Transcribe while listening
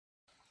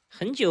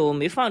很久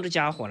没放这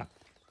家伙了，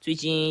最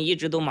近一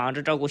直都忙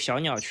着照顾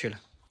小鸟去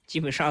了，基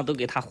本上都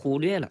给它忽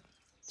略了。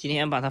今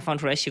天把它放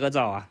出来洗个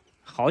澡啊，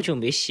好久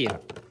没洗了。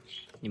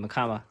你们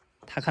看吧，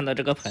它看到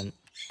这个盆，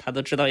它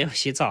都知道要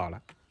洗澡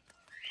了。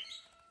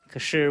可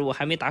是我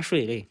还没打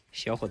水嘞，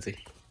小伙子。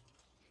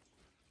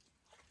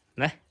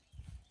来，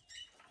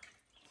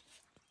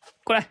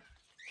过来。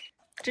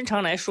正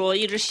常来说，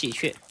一只喜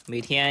鹊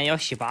每天要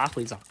洗8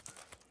回澡，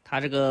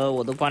它这个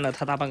我都关了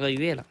它大半个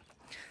月了。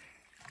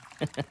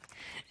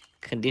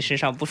肯定身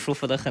上不舒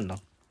服的很了。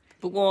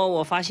不过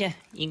我发现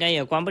应该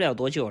也关不了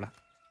多久了，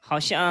好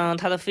像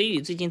它的飞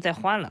羽最近在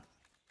换了。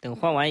等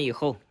换完以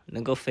后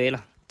能够飞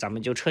了，咱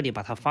们就彻底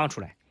把它放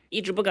出来。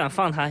一直不敢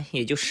放它，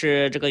也就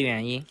是这个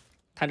原因。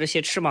它这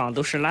些翅膀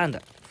都是烂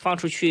的，放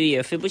出去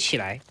也飞不起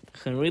来，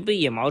很容易被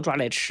野猫抓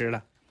来吃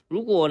了。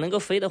如果能够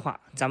飞的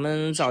话，咱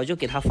们早就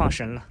给它放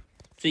生了。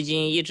最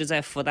近一直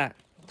在孵蛋，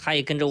它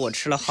也跟着我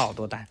吃了好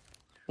多蛋，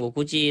我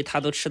估计它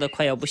都吃得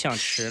快要不想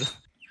吃了。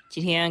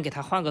今天给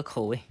它换个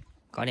口味，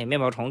搞点面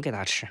包虫给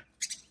它吃。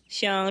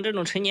像这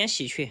种成年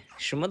喜鹊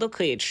什么都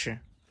可以吃，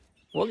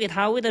我给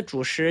它喂的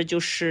主食就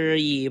是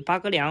以八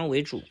哥粮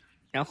为主，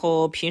然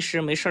后平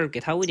时没事给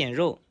它喂点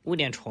肉，喂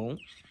点虫，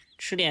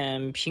吃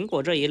点苹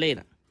果这一类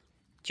的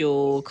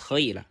就可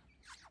以了。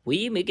唯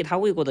一没给它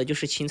喂过的就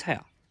是青菜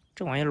啊，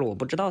这玩意儿我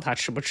不知道它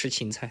吃不吃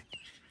青菜，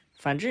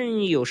反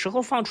正有时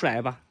候放出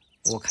来吧，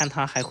我看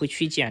它还会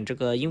去捡这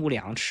个鹦鹉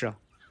粮吃啊，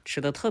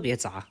吃的特别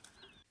杂。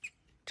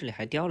这里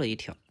还掉了一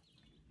条，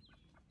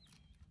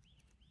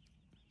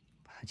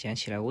把它捡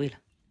起来喂了，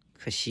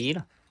可惜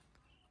了。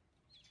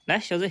来，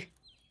小子，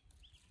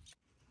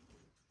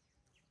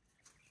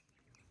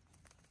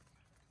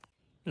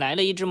来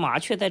了一只麻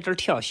雀在这儿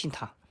挑衅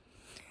它。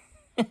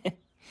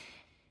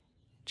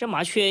这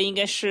麻雀应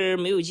该是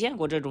没有见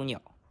过这种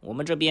鸟，我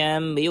们这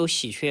边没有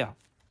喜鹊啊，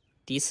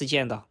第一次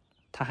见到，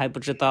它还不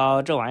知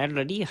道这玩意儿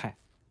的厉害，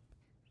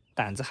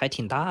胆子还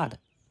挺大的。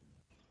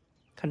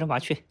看这麻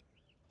雀，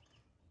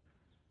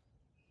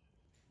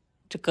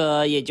这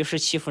个也就是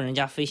欺负人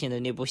家飞行的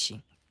那不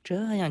行，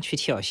这样去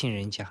挑衅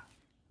人家，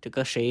这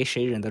个谁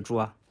忍得住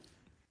啊？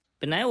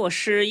本来我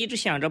是一直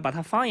想着把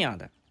它放养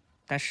的，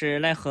但是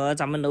奈何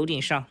咱们楼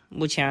顶上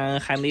目前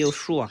还没有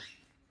树啊，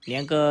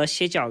连个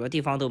歇脚的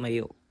地方都没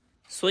有，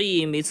所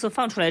以每次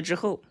放出来之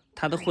后，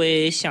它都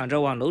会想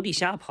着往楼底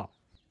下跑，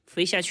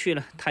飞下去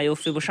了它又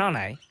飞不上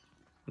来，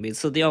每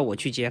次都要我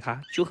去接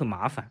它，就很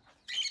麻烦，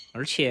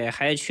而且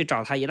还要去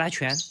找它一大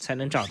圈才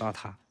能找到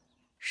它。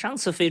上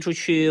次飞出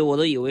去我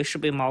都以为是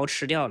被猫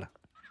吃掉了，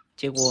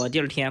结果第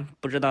二天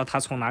不知道它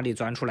从哪里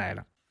钻出来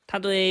了。它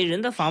对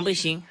人的防备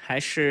心还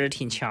是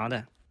挺强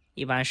的，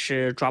一般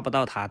是抓不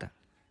到它的。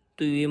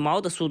对于猫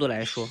的速度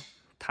来说，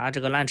它这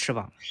个烂翅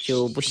膀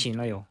就不行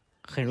了哟，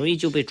很容易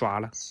就被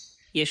抓了。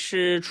也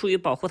是出于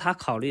保护它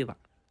考虑吧，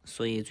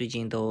所以最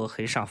近都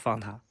很少放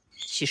它。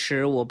其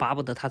实我巴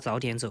不得它早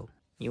点走，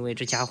因为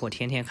这家伙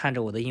天天看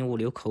着我的鹦鹉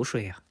流口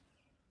水啊。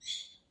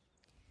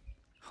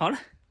好了，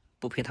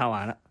不陪它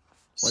玩了，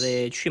我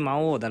得去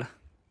忙我的了。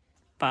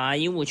把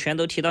鹦鹉全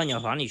都踢到鸟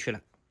房里去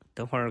了，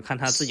等会儿看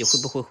它自己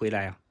会不会回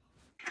来啊。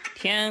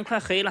天快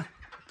黑了，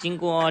经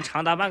过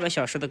长达半个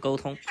小时的沟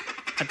通，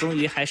它终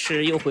于还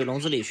是又回笼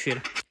子里去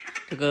了。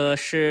这个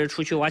是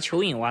出去挖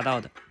蚯蚓挖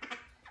到的，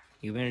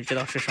有没有人知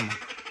道是什么？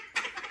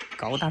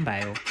高蛋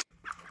白哦，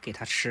给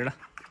它吃了。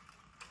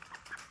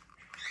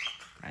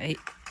哎，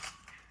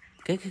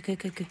给，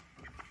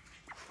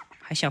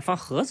还想放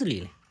盒子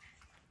里嘞，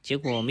结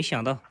果没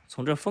想到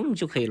从这缝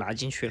就可以拿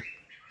进去了。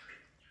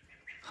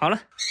好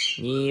了，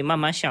你慢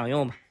慢享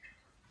用吧，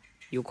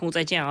有空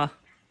再见啊。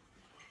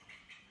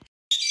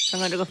看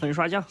看这个粉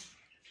刷匠，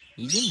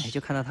一进来就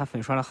看到他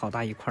粉刷了好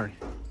大一块儿。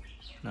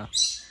那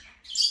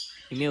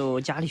有没有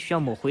家里需要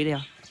抹灰的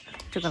呀？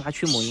这个拿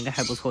去抹应该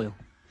还不错哟。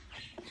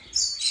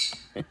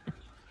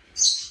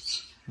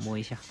摸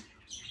一下，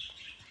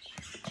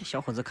这小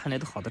伙子看来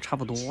都好的差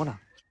不多了。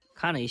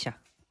看了一下，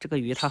这个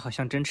鱼他好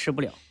像真吃不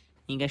了，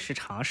应该是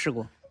尝试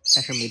过，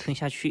但是没吞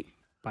下去，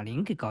把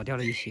鳞给搞掉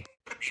了一些。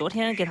昨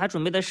天给他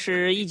准备的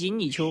是1斤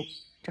泥鳅，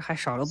这还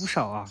少了不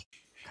少啊。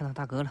看到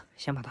大哥了，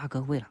先把大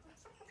哥喂了。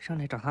上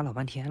来找他老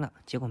半天了，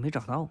结果没找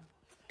到，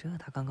这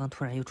他刚刚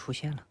突然又出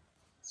现了。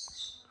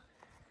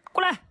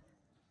过来，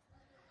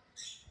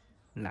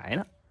来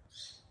了，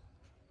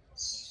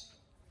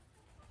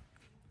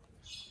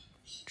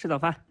吃早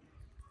饭。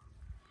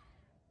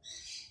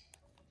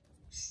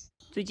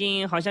最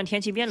近好像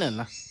天气变冷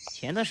了，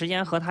前段时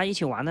间和他一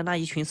起玩的那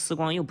一群丝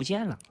光又不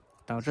见了，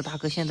导致大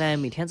哥现在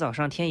每天早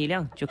上天一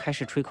亮就开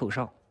始吹口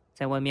哨，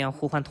在外面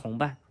呼唤同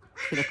伴，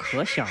吹得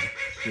可响了，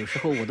有时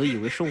候我都以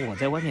为是我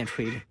在外面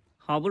吹的。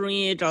好不容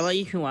易找到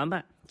一群玩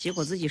伴，结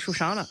果自己受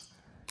伤了，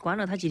关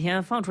了他几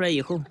天，放出来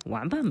以后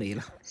玩伴没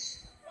了。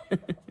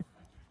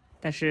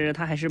但是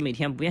他还是每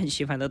天不厌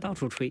其烦的到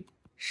处吹，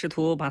试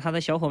图把他的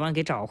小伙伴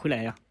给找回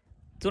来呀。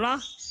走了，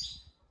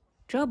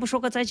这不说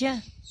个再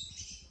见，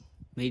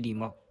没礼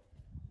貌，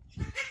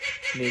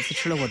每次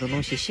吃了我的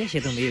东西谢谢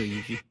都没有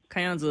一句，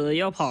看样子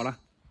要跑了。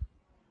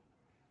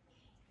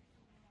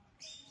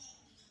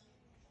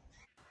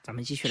咱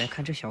们继续来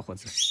看这小伙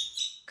子，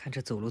看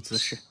这走路姿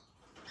势，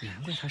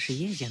难怪他是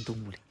夜间动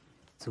物嘞，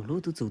走路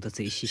都走得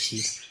贼兮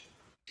兮的，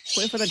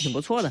恢复的挺不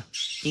错的，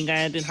应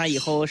该对他以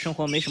后生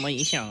活没什么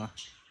影响啊。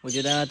我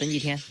觉得等几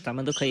天咱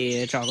们都可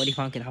以找个地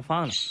方给他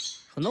放了。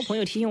很多朋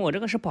友提醒我这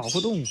个是保护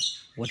动物，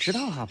我知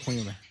道哈，朋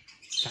友们，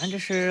咱这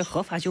是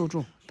合法救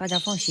助，大家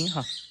放心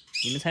哈。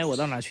你们猜我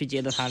到哪去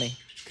接的他嘞？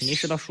肯定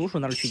是到叔叔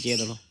那儿去接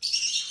的喽。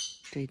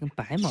这一根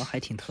白毛还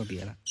挺特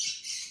别的，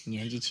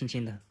年纪轻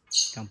轻的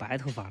长白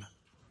头发了，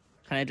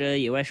看来这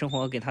野外生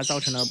活给他造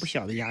成了不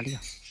小的压力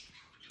啊。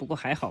不过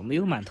还好没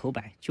有满头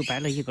白，就白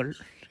了一根儿。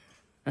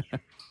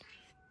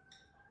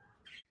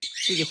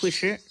自己会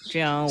吃，这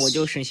样我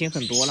就省心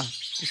很多了，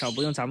至少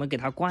不用咱们给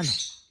他灌了。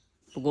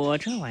不过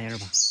这玩意儿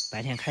吧，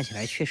白天看起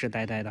来确实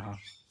呆呆的哈，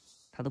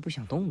他都不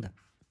想动的，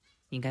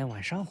应该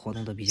晚上活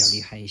动的比较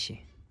厉害一些。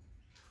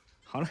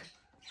好了，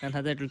让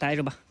他在这儿待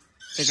着吧，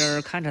在这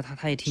儿看着他，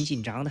他也挺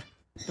紧张的。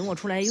等我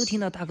出来又听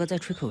到大哥在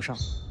吹口哨，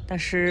但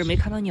是没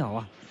看到鸟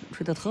啊，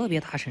吹得特别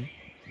大声。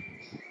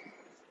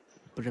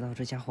不知道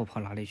这家伙跑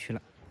哪里去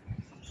了，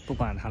不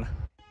管他了。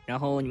然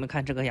后你们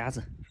看这个鸭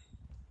子，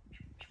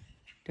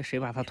这谁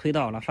把它推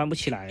倒了，翻不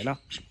起来了。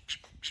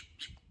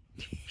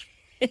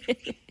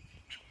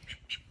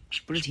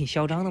不是挺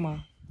嚣张的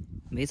吗？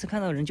每次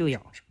看到人就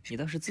咬，你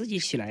倒是自己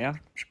起来呀。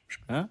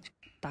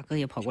大哥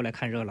也跑过来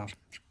看热闹。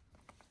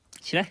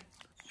起来，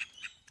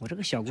我这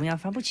个小公鸭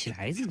翻不起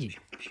来自己，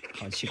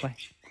好奇怪。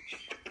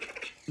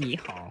你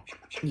好，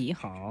你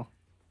好，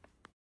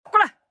过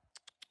来，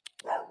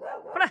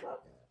过来，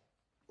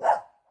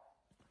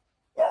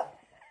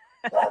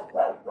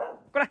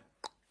过来。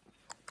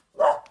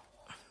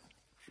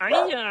哎呀，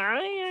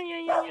哎呀呀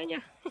呀呀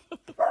呀！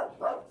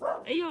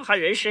哎呦，还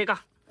认识一个，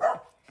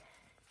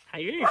还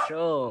认识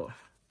哦。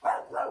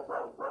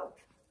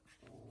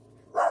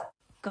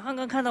刚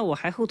刚看到我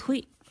还后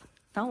退，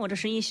当我这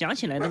声音响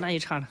起来的那一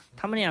刹那，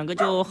他们两个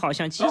就好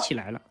像激起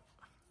来了。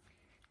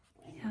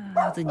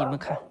鸭子，你们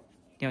看，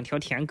两条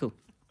舔狗，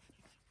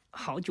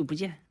好久不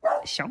见，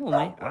想我没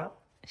啊，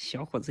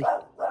小伙子？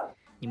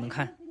你们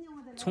看，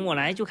从我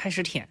来就开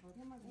始舔，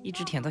一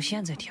直舔到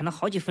现在，舔了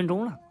好几分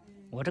钟了。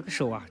我这个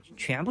手啊，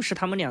全部是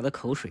他们俩的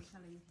口水，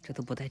这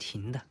都不带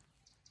停的，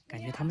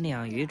感觉他们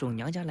俩有一种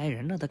娘家来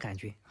人了的感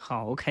觉，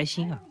好开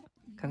心啊！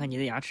看看你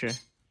的牙齿，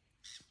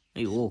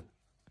哎呦，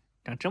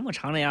长这么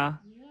长了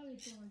呀，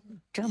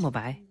这么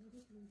白，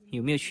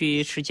有没有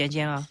去吃尖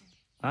尖啊？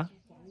啊，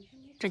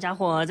这家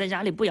伙在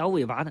家里不摇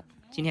尾巴的，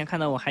今天看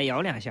到我还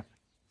摇两下，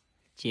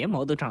睫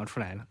毛都长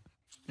出来了。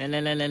来来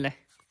来来来，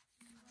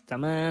咱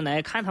们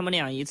来看他们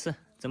俩一次，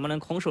怎么能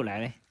空手来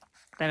嘞？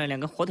带了2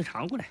根火腿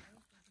肠过来。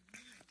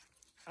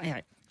哎呀，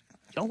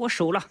咬我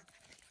手了，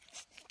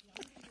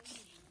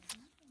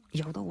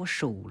咬到我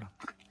手了。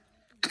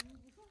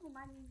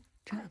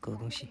这个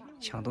东西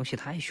抢东西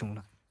太凶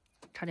了，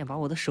差点把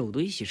我的手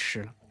都一起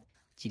吃了。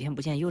几天不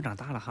见又长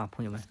大了哈，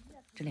朋友们，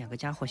这2个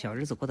家伙小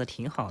日子过得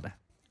挺好的。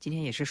今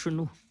天也是顺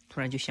路，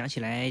突然就想起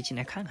来进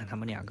来看看他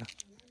们2个，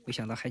没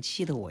想到还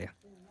气得我呀，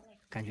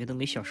感觉都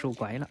没小时候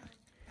乖了。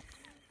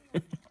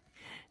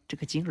这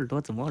个金耳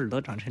朵怎么耳朵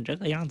长成这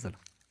个样子了，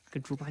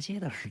跟猪八戒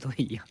的耳朵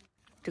一样。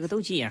这个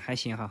斗鸡眼还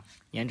行哈，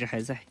颜值还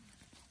在。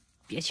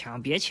别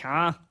抢别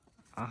抢！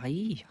哎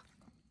呀，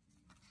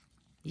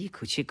一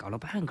口气搞了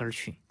半根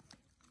去。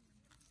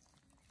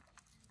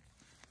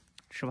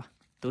吃吧，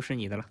都是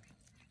你的了。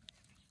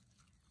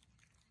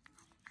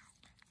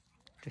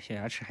这小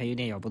牙齿还有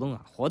点咬不动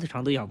啊，火腿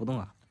肠都咬不动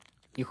啊，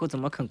以后怎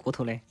么啃骨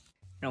头嘞？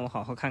让我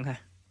好好看看。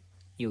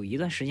有一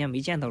段时间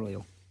没见到了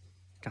哟，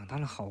长大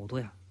了好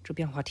多呀，这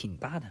变化挺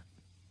大的。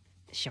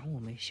想我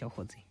没，小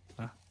伙子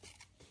啊？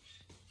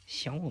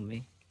想我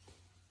没？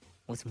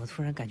我怎么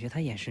突然感觉他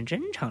眼神正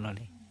常了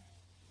嘞？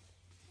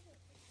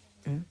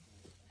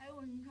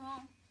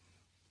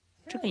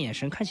这个眼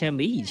神看起来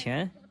没以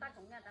前，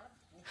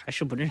还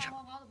是不正常。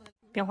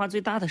变化最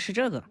大的是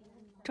这个，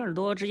这耳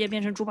朵直接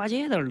变成猪八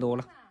戒的耳朵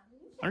了。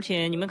而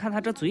且你们看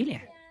他这嘴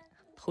脸，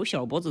头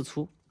小脖子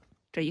粗，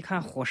这一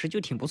看伙食就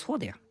挺不错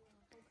的呀。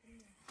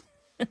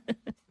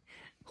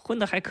混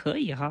的还可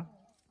以哈，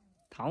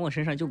躺我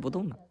身上就不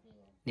动了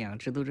，2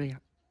只都这样。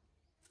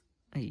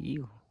哎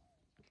呦，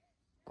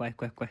乖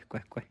乖乖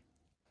乖乖，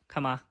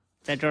看吧，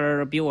在这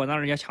儿比我那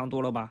儿要强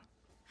多了吧？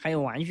还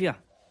有玩具啊，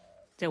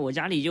在我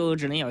家里就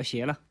只能咬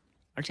鞋了，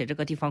而且这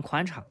个地方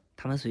宽敞，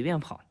他们随便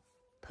跑，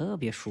特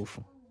别舒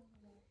服。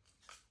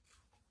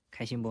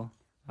开心不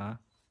啊？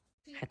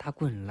还打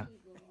滚了。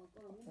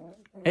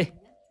哎，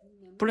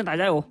不能打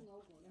架哟。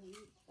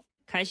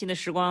开心的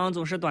时光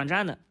总是短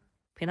暂的，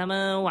陪他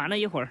们玩了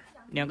一会儿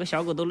，2个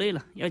小狗都累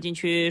了，要进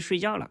去睡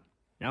觉了。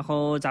然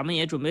后咱们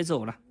也准备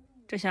走了，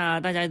这下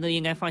大家都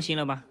应该放心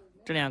了吧？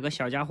这2个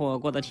小家伙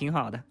过得挺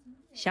好的，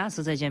下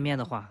次再见面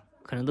的话，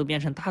可能都变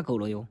成大狗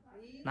了哟。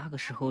那个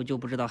时候就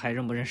不知道还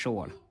认不认识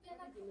我了。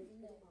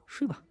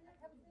睡吧，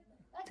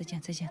再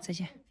见再见再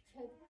见。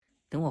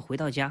等我回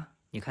到家，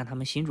你看他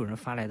们新主人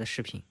发来的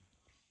视频，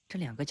这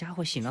2个家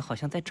伙醒了，好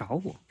像在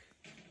找我，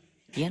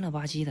蔫了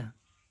吧唧的，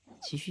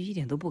情绪一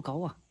点都不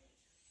高啊，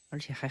而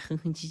且还哼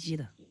哼唧唧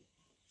的。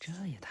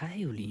这也太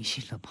有灵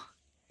性了吧！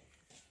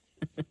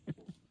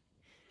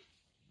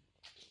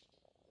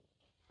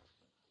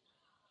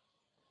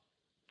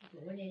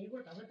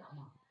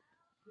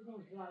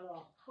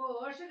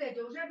哦，是的，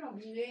就是种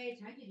病的，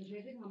前几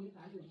天给他们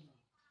干的，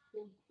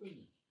都可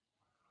以。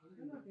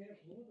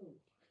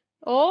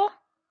哦，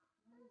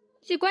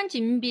你管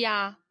禁闭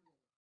啊？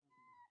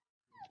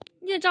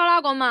你去找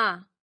哪个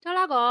嘛？找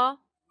哪个？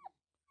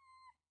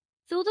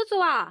走都走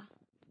啊！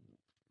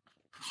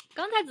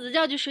刚才自己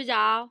要去睡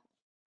觉。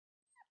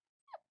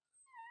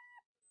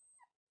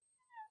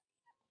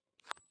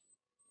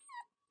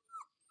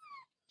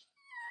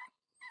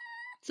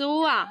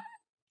走啊！